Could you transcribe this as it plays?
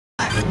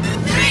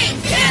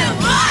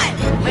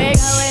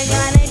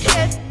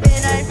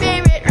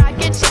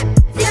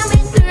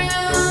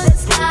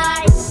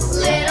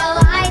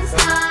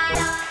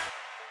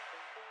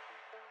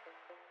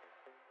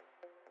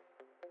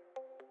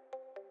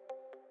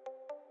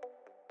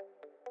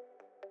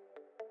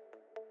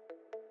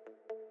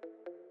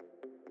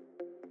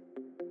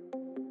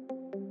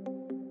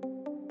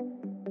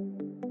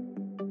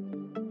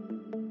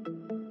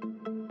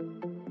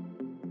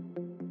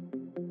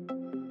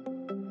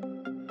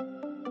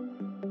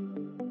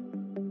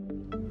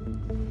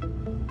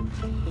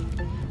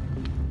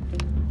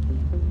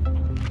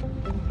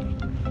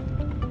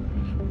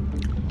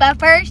But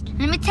first,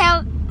 let me take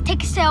a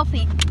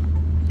selfie.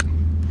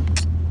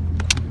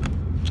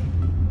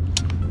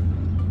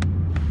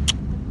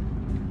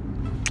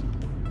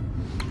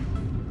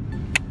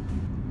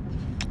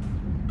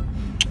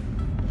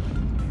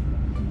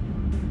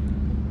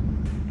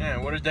 Yeah,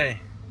 what a day.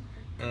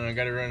 I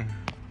gotta run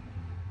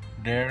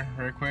there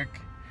real quick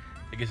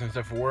to get some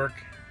stuff for work.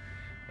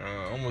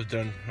 Almost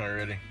done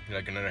already.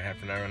 Like another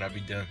half an hour and I'll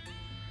be done.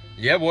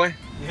 Yeah, boy.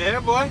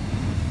 Yeah, boy.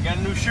 Got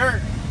a new shirt.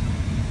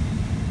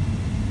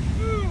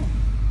 Woo.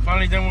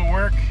 Finally done with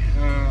work.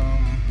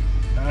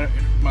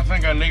 My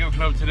son got Lego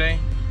Club today.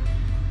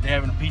 They're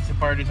having a pizza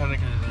party or something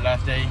because it's the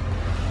last day.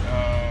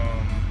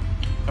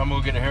 So I'm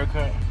gonna get a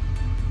haircut.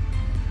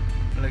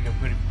 Looking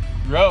pretty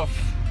rough.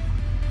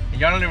 And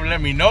y'all don't even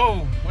let me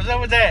know. What's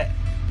up with that?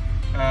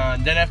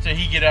 Then after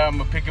he get out, I'm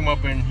gonna pick him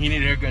up and he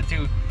need a haircut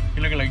too.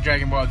 He looking like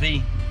Dragon Ball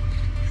Z.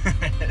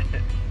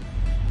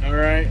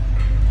 Alright.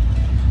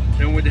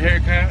 Done with the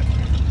haircut.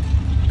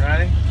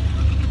 Right?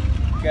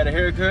 Got a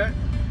haircut.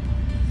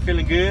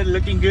 Feeling good,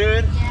 looking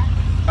good. Yeah.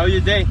 How was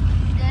your day?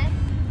 Good.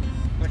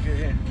 Look at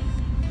here.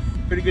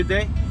 Pretty good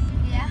day?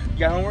 Yeah. You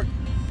got homework?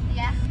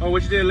 Yeah. Oh,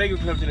 what you did at Lego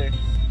Club today?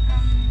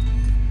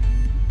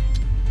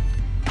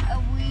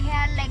 We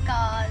had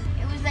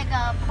it was like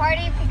a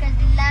party because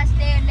the last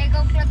day of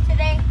Lego Club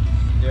today.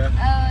 Yeah.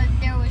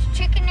 There was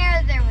chicken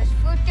there was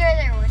fruit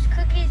there was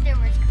cookies, there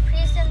was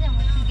Capri Suns, and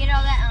we could get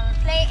all that on the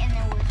plate, and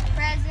there was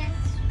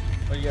presents.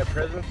 Oh, you got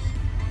presents?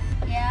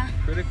 Yeah.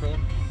 Pretty cool.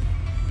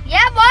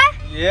 Yeah, boy.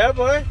 Yeah,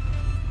 boy.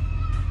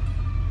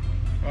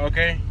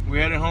 Okay, we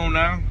headed home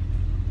now.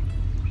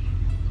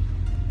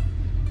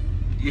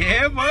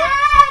 Yeah, boy.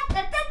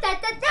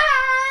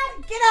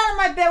 Get out of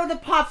my bed with a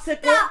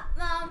popsicle. Stop,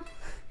 Mom.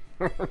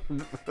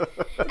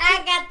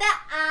 I got the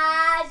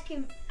ice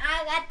cream.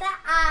 I got the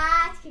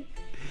ice cream.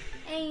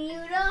 And you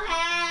don't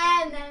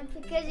have none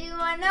because you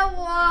want a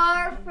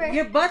warfare.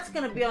 Your butt's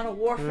gonna be on a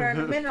warfare in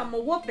a minute. I'm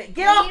gonna whoop it.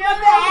 Get You off my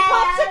don't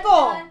bed with a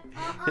popsicle.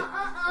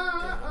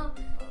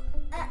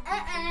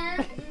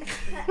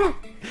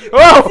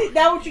 Oh! See,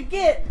 that's what you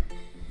get.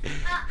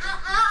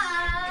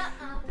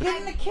 Get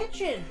in the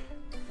kitchen.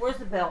 Where's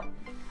the belt?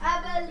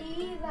 I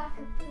believe I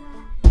can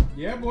fly.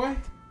 Yeah, boy.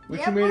 What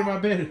Yeah, you made in boy. my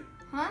bed?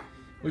 Huh?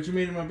 What you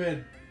made in my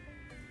bed?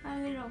 My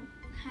little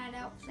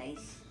hideout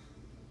place.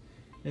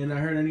 And I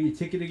heard I need a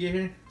ticket to get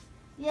here?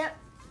 Yep.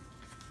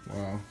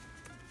 Wow.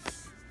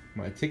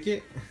 My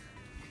ticket?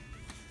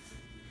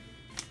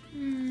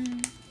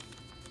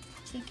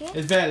 Ticket?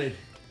 It's valid.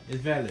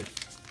 It's valid.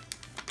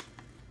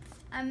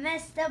 I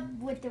messed up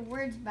with the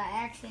words by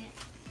accident.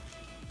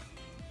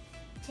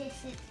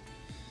 Taste it.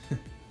 I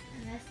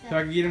messed So I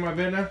up. can get in my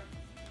bed now?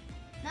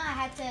 No, I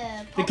had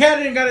to. The cat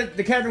didn't got it.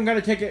 The cat don't got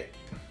a ticket.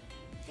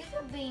 She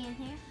could be in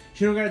here.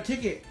 She don't got a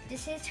ticket.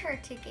 This is her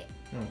ticket.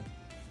 Oh.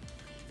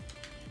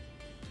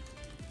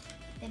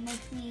 That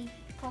makes me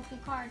poke your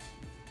cards.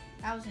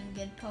 That wasn't a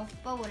good poke,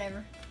 but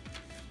whatever.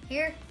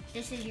 Here,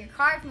 this is your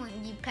card. When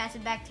you pass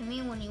it back to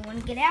me when you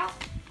want to get out.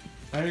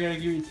 I gotta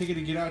give you a ticket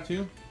to get out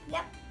too?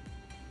 Yep.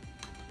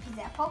 Because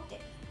I poked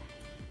it.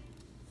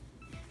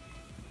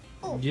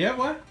 Ooh. Yeah,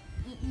 what?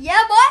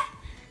 Yeah, boy.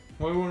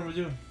 What do you want me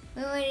to do?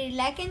 Remember to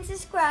like and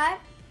subscribe.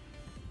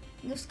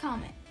 Just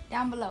comment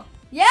down below.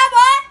 Yeah,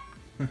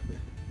 boy.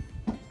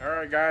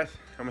 Alright, guys.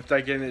 I'm gonna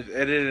start getting this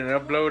edited and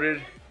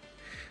uploaded.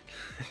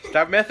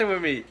 Stop messing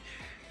with me.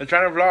 I'm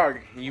trying to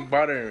vlog. You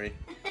bothering me.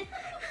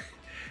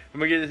 I'm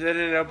gonna get this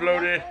edited and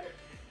uploaded.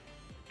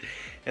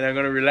 And I'm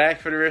gonna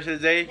relax for the rest of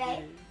the day.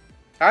 Right.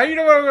 How you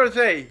know what I'm gonna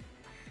say?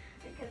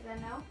 Because I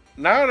know.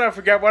 Now I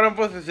forgot what I'm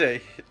supposed to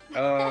say.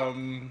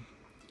 And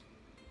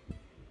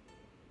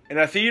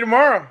I'll see you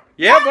tomorrow.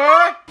 Yeah,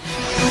 boy!